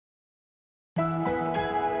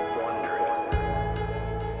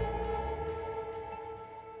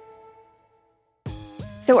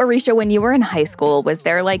So, Arisha, when you were in high school, was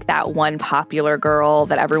there like that one popular girl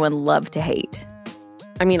that everyone loved to hate?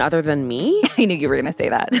 I mean, other than me? I knew you were going to say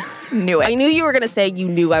that. Knew it. I knew you were going to say you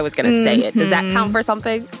knew I was going to say it. Does that count for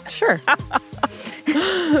something? Sure.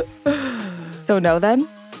 So no then?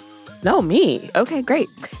 No, me. Okay, great.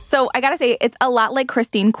 So I gotta say, it's a lot like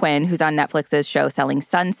Christine Quinn, who's on Netflix's show Selling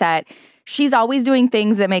Sunset. She's always doing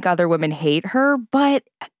things that make other women hate her, but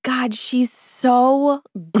God, she's so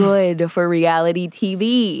good for reality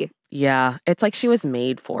TV. Yeah, it's like she was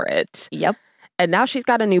made for it. Yep. And now she's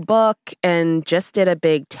got a new book and just did a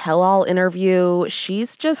big tell-all interview.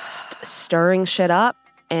 She's just stirring shit up,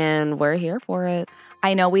 and we're here for it.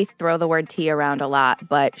 I know we throw the word tea around a lot,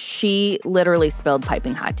 but she literally spilled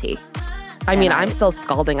piping hot tea. I mean, I'm still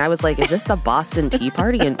scalding. I was like, is this the Boston Tea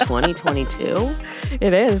Party in 2022?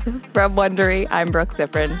 It is. From Wondery, I'm Brooke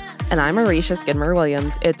Siffrin. And I'm Arisha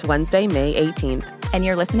Skidmore-Williams. It's Wednesday, May 18th. And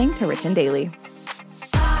you're listening to Rich and Daily.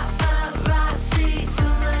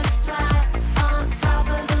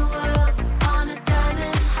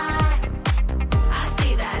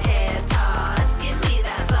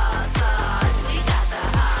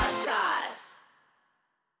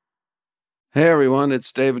 Hey everyone,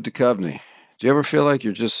 it's David Duchovny. Do you ever feel like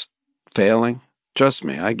you're just failing? Trust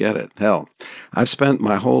me, I get it. Hell, I've spent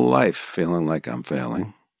my whole life feeling like I'm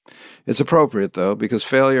failing. It's appropriate, though, because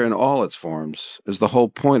failure in all its forms is the whole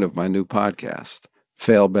point of my new podcast,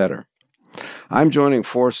 Fail Better. I'm joining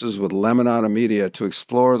forces with Lemonada Media to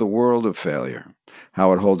explore the world of failure,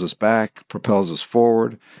 how it holds us back, propels us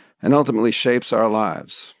forward, and ultimately shapes our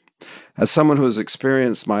lives. As someone who has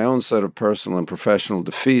experienced my own set of personal and professional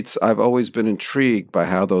defeats, I've always been intrigued by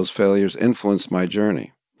how those failures influenced my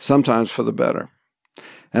journey, sometimes for the better.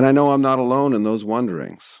 And I know I'm not alone in those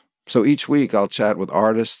wonderings. So each week I'll chat with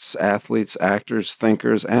artists, athletes, actors,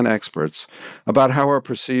 thinkers, and experts about how our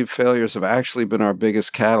perceived failures have actually been our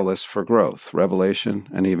biggest catalysts for growth, revelation,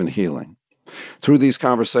 and even healing. Through these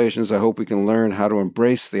conversations, I hope we can learn how to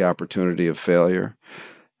embrace the opportunity of failure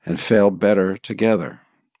and fail better together.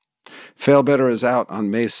 Fail Better is out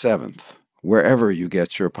on May 7th, wherever you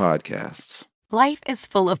get your podcasts. Life is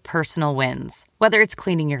full of personal wins, whether it's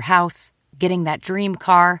cleaning your house, getting that dream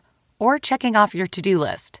car, or checking off your to-do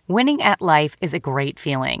list. Winning at life is a great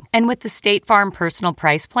feeling. And with the State Farm Personal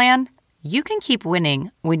Price Plan, you can keep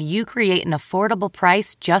winning when you create an affordable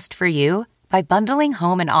price just for you by bundling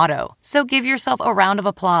home and auto. So give yourself a round of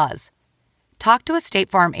applause. Talk to a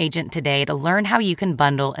State Farm agent today to learn how you can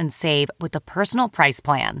bundle and save with the Personal Price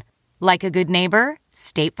Plan. Like a good neighbor,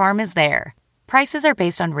 State Farm is there. Prices are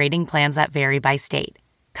based on rating plans that vary by state.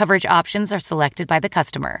 Coverage options are selected by the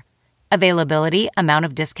customer. Availability, amount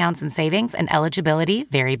of discounts and savings, and eligibility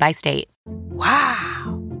vary by state.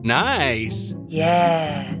 Wow. Nice.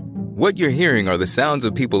 Yeah. What you're hearing are the sounds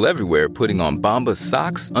of people everywhere putting on Bombas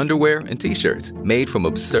socks, underwear, and T-shirts made from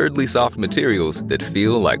absurdly soft materials that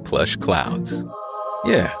feel like plush clouds.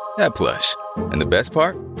 Yeah, that plush. And the best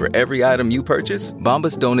part? For every item you purchase,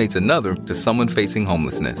 Bombas donates another to someone facing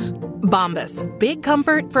homelessness. Bombas. Big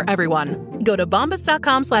comfort for everyone. Go to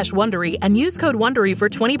bombas.com/Wondery and use code Wondery for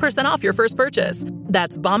 20% off your first purchase.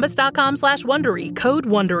 That's bombas.com/Wondery. Code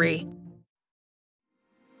Wondery.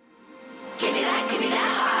 Give me that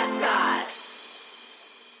hot sauce.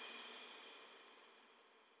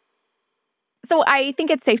 So I think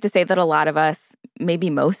it's safe to say that a lot of us, maybe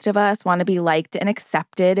most of us, want to be liked and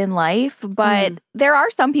accepted in life. But there are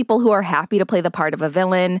some people who are happy to play the part of a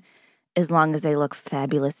villain as long as they look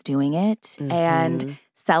fabulous doing it. And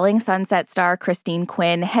Selling Sunset star Christine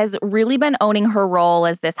Quinn has really been owning her role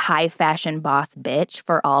as this high fashion boss bitch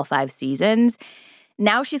for all 5 seasons.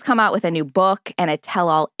 Now she's come out with a new book and a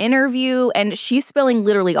tell-all interview, and she's spilling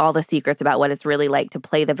literally all the secrets about what it's really like to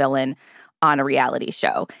play the villain on a reality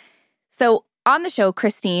show. So on the show,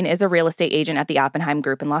 Christine is a real estate agent at the Oppenheim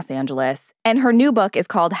Group in Los Angeles, and her new book is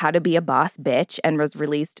called How to Be a Boss Bitch and was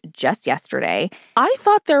released just yesterday. I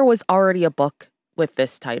thought there was already a book with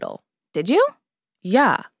this title. Did you?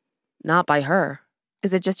 Yeah, not by her.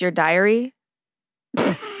 Is it just your diary?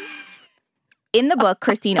 In the book,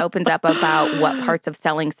 Christine opens up about what parts of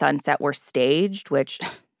Selling Sunset were staged, which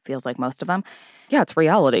feels like most of them. Yeah, it's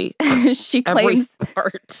reality. She claims every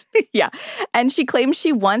part. Yeah. And she claims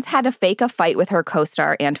she once had to fake a fight with her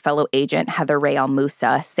co-star and fellow agent Heather Rae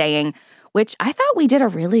Al-Moussa, saying, which I thought we did a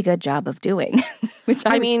really good job of doing, which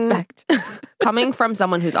I respect. Coming from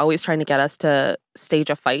someone who's always trying to get us to stage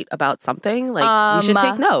a fight about something, like, we should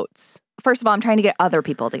take notes. First of all, I'm trying to get other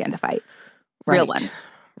people to get into fights. Real ones.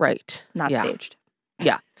 Right. Not staged.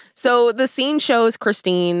 Yeah. So the scene shows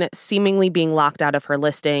Christine seemingly being locked out of her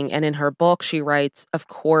listing. And in her book, she writes, of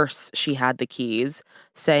course she had the keys,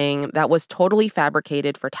 saying that was totally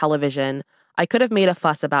fabricated for television. I could have made a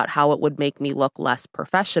fuss about how it would make me look less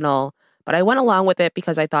professional, but I went along with it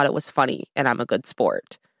because I thought it was funny and I'm a good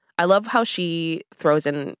sport. I love how she throws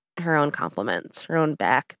in her own compliments, her own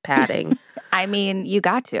back patting. I mean, you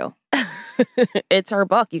got to. It's her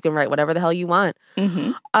book. You can write whatever the hell you want.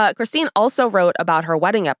 Christine also wrote about her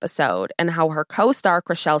wedding episode and how her co-star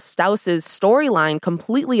Chriselle Staus's storyline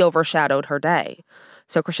completely overshadowed her day.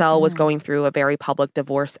 So Chriselle was going through a very public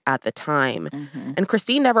divorce at the time. And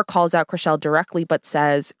Christine never calls out Chriselle directly, but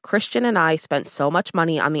says, Christian and I spent so much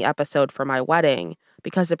money on the episode for my wedding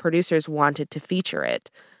because the producers wanted to feature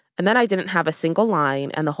it. And then I didn't have a single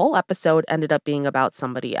line, and the whole episode ended up being about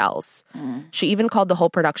somebody else. She even called the whole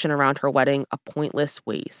production around her wedding a pointless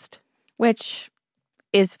waste. Which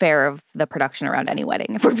is fair of the production around any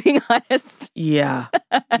wedding, if we're being honest. Yeah.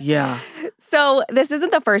 Yeah. So this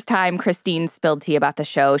isn't the first time Christine spilled tea about the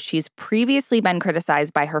show. She's previously been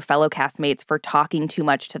criticized by her fellow castmates for talking too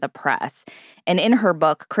much to the press. And in her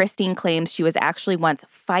book, Christine claims she was actually once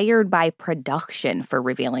fired by production for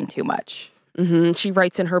revealing too much. She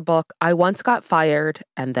writes in her book, I once got fired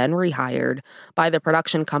and then rehired by the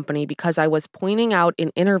production company because I was pointing out in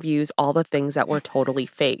interviews all the things that were totally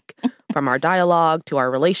fake, from our dialogue to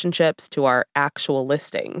our relationships to our actual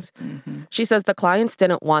listings. She says the clients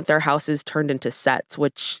didn't want their houses turned into sets,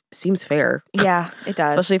 which seems fair. Yeah, it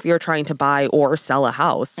does. Especially if you're trying to buy or sell a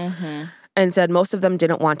house. And said most of them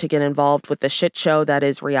didn't want to get involved with the shit show that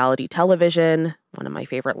is reality television. One of my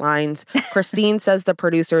favorite lines. Christine says the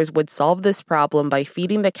producers would solve this problem by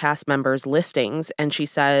feeding the cast members listings. And she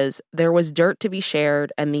says, there was dirt to be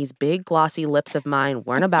shared and these big glossy lips of mine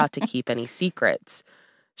weren't about to keep any secrets.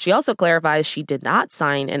 She also clarifies she did not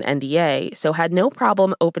sign an NDA, so had no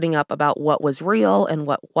problem opening up about what was real and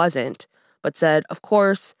what wasn't, but said, of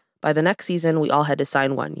course, by the next season, we all had to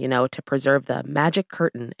sign one, to preserve the magic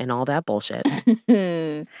curtain and all that bullshit.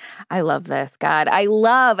 I love this. God,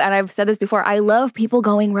 and I've said this before, I love people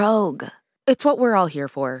going rogue. It's what we're all here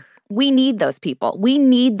for. We need those people. We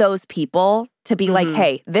need those people to be like,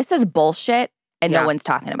 hey, this is bullshit, and no one's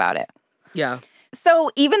talking about it. Yeah.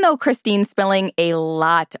 So even though Christine's spilling a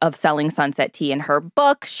lot of Selling Sunset tea in her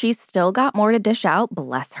book, she's still got more to dish out,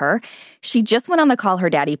 bless her. She just went on the Call Her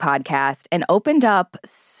Daddy podcast and opened up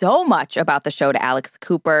so much about the show to Alex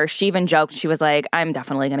Cooper. She even joked, she was like, I'm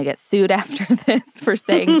definitely going to get sued after this for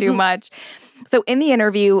saying too much. So in the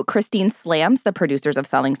interview, Christine slams the producers of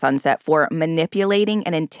Selling Sunset for manipulating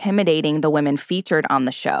and intimidating the women featured on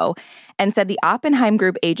the show and said the Oppenheim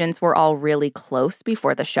Group agents were all really close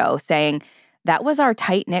before the show, saying, that was our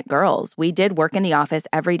tight-knit girls. We did work in the office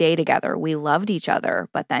every day together. We loved each other,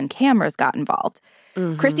 but then cameras got involved.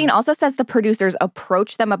 Christine also says the producers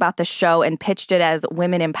approached them about the show and pitched it as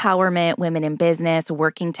women empowerment, women in business,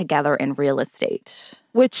 working together in real estate.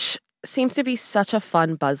 Which seems to be such a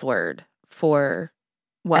fun buzzword for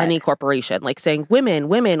any corporation, like saying women.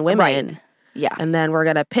 Right. Yeah. And then we're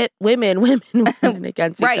going to pit women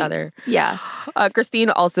against each other. Yeah. Christine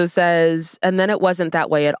also says, and then it wasn't that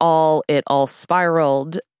way at all. It all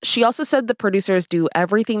spiraled. She also said the producers do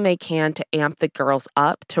everything they can to amp the girls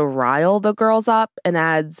up, to rile the girls up, and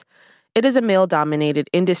adds, it is a male-dominated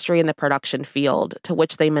industry in the production field to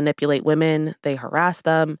which they manipulate women, they harass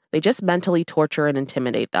them, they just mentally torture and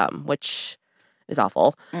intimidate them, which is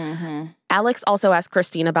awful. Alex also asked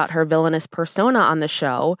Christine about her villainous persona on the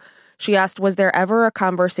show. She asked, was there ever a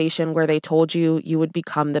conversation where they told you you would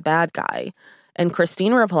become the bad guy? And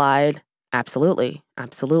Christine replied, absolutely,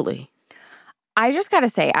 absolutely. I just got to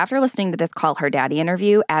say, after listening to this Call Her Daddy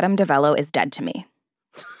interview, Adam DeVello is dead to me.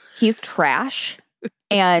 He's trash.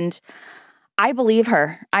 And I believe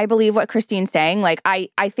her. I believe what Christine's saying. Like, I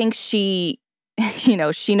think she, she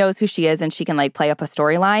knows who she is and she can, play up a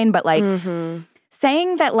storyline. But,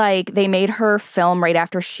 saying that, they made her film right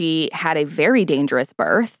after she had a very dangerous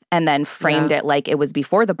birth and then framed it like it was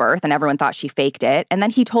before the birth and everyone thought she faked it. And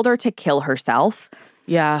then he told her to kill herself.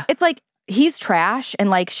 Yeah. It's he's trash.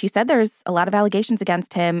 And she said, there's a lot of allegations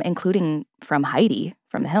against him, including from Heidi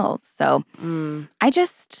from the Hills. So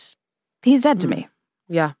he's dead to me.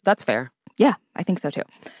 Yeah, that's fair. Yeah, I think so too.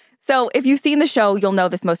 So if you've seen the show, you'll know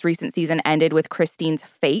this most recent season ended with Christine's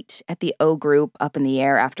fate at the O Group up in the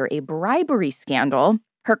air after a bribery scandal.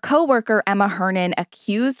 Her coworker, Emma Hernan,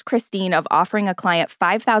 accused Christine of offering a client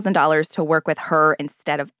 $5,000 to work with her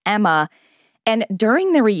instead of Emma. And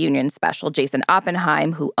during the reunion special, Jason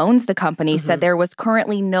Oppenheim, who owns the company, said there was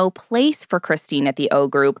currently no place for Christine at the O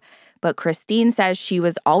Group, But Christine says she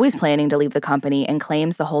was always planning to leave the company and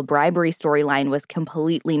claims the whole bribery storyline was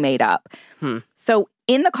completely made up. So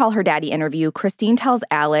in the Call Her Daddy interview, Christine tells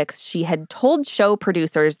Alex she had told show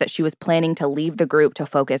producers that she was planning to leave the group to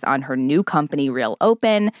focus on her new company, Real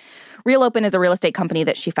Open. Real Open is a real estate company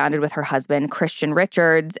that she founded with her husband, Christian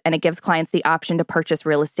Richards, and it gives clients the option to purchase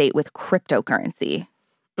real estate with cryptocurrency.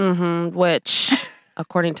 Which,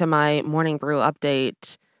 according to my Morning Brew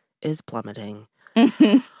update, is plummeting.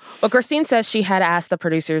 But Christine says she had asked the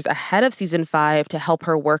producers ahead of season 5 to help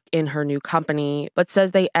her work in her new company, but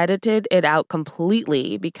says they edited it out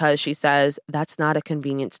completely because she says that's not a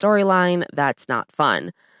convenient storyline, that's not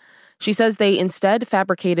fun. She says they instead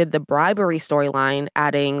fabricated the bribery storyline,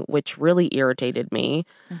 adding, which really irritated me.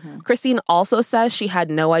 Christine also says she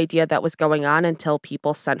had no idea that was going on until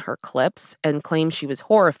people sent her clips and claimed she was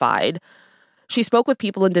horrified. She spoke with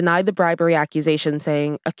people and denied the bribery accusation,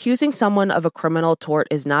 saying, accusing someone of a criminal tort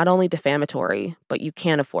is not only defamatory, but you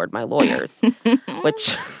can't afford my lawyers.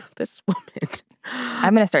 Which, this woman...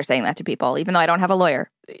 I'm going to start saying that to people, even though I don't have a lawyer.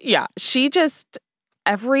 Yeah, she just...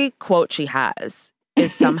 Every quote she has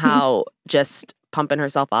is somehow just pumping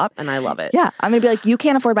herself up, and I love it. Yeah, I'm going to be like, you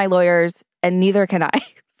can't afford my lawyers, and neither can I.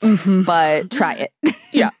 But try it.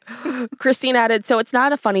 Yeah. Christine added, so it's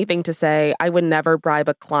not a funny thing to say, I would never bribe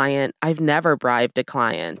a client. I've never bribed a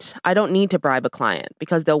client. I don't need to bribe a client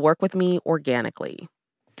because they'll work with me organically.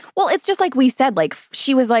 Well, it's just like we said, like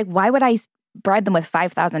she was like, why would I bribe them with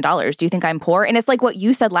 $5,000? Do you think I'm poor? And it's like what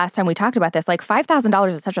you said last time we talked about this, like $5,000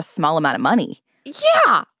 is such a small amount of money.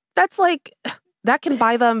 Yeah. That's like, that can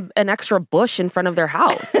buy them an extra bush in front of their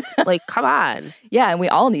house. Like, come on. Yeah, and we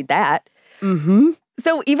all need that.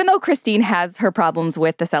 So even though Christine has her problems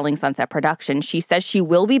with the Selling Sunset production, she says she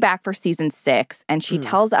will be back for season 6, and she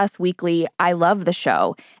tells Us Weekly, I love the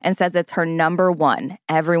show, and says it's her number 1.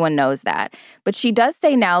 Everyone knows that. But she does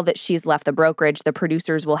say now that she's left the brokerage, the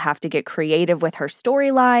producers will have to get creative with her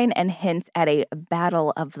storyline and hints at a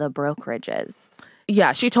battle of the brokerages.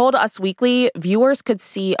 Yeah, she told Us Weekly viewers could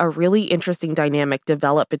see a really interesting dynamic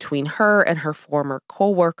develop between her and her former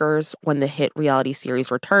co-workers when the hit reality series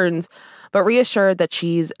returns, but reassured that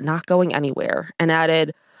she's not going anywhere and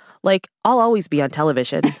added, like, I'll always be on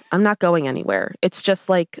television. I'm not going anywhere. It's just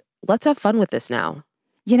like, let's have fun with this now.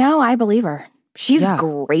 You know, I believe her. She's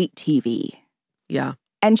great TV. Yeah.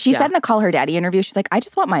 And she said in the Call Her Daddy interview, she's like, I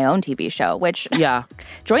just want my own TV show, which,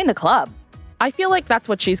 join the club. I feel like that's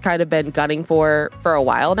what she's kind of been gunning for a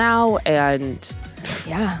while now. And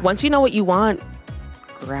once you know what you want,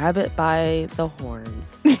 grab it by the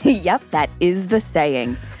horns. Yep, that is the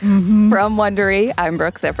saying. From Wondery, I'm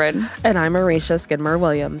Brooke Siffrin. And I'm Marisha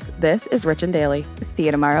Skidmore-Williams. This is Rich and Daily. See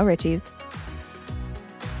you tomorrow, Richies.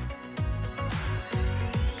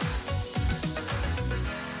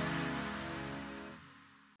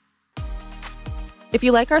 If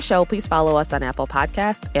you like our show, please follow us on Apple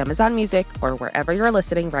Podcasts, Amazon Music, or wherever you're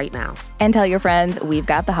listening right now. And tell your friends we've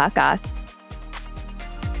got the hot goss.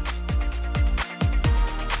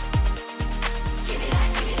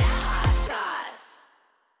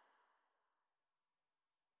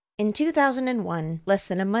 In 2001, less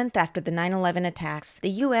than a month after the 9/11 attacks, the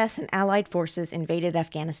U.S. and allied forces invaded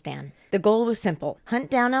Afghanistan. The goal was simple: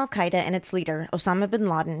 hunt down al-Qaeda and its leader, Osama bin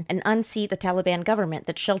Laden, and unseat the Taliban government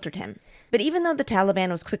that sheltered him. But even though the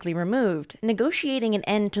Taliban was quickly removed, negotiating an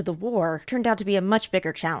end to the war turned out to be a much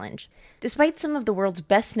bigger challenge. Despite some of the world's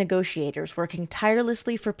best negotiators working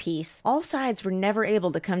tirelessly for peace, all sides were never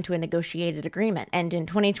able to come to a negotiated agreement. And in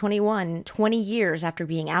 2021, 20 years after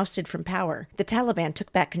being ousted from power, the Taliban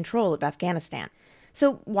took back control of Afghanistan.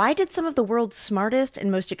 So why did some of the world's smartest and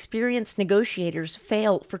most experienced negotiators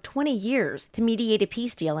fail for 20 years to mediate a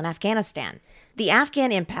peace deal in Afghanistan? The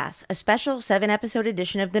Afghan Impasse, a special 7-episode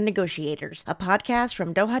edition of The Negotiators, a podcast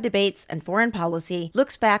from Doha Debates and Foreign Policy,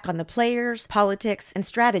 looks back on the players, politics, and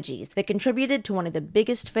strategies that contributed to one of the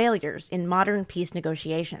biggest failures in modern peace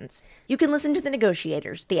negotiations. You can listen to The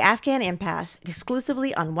Negotiators, The Afghan Impasse,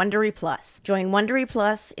 exclusively on Wondery Plus. Join Wondery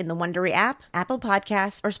Plus in the Wondery app, Apple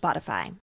Podcasts, or Spotify.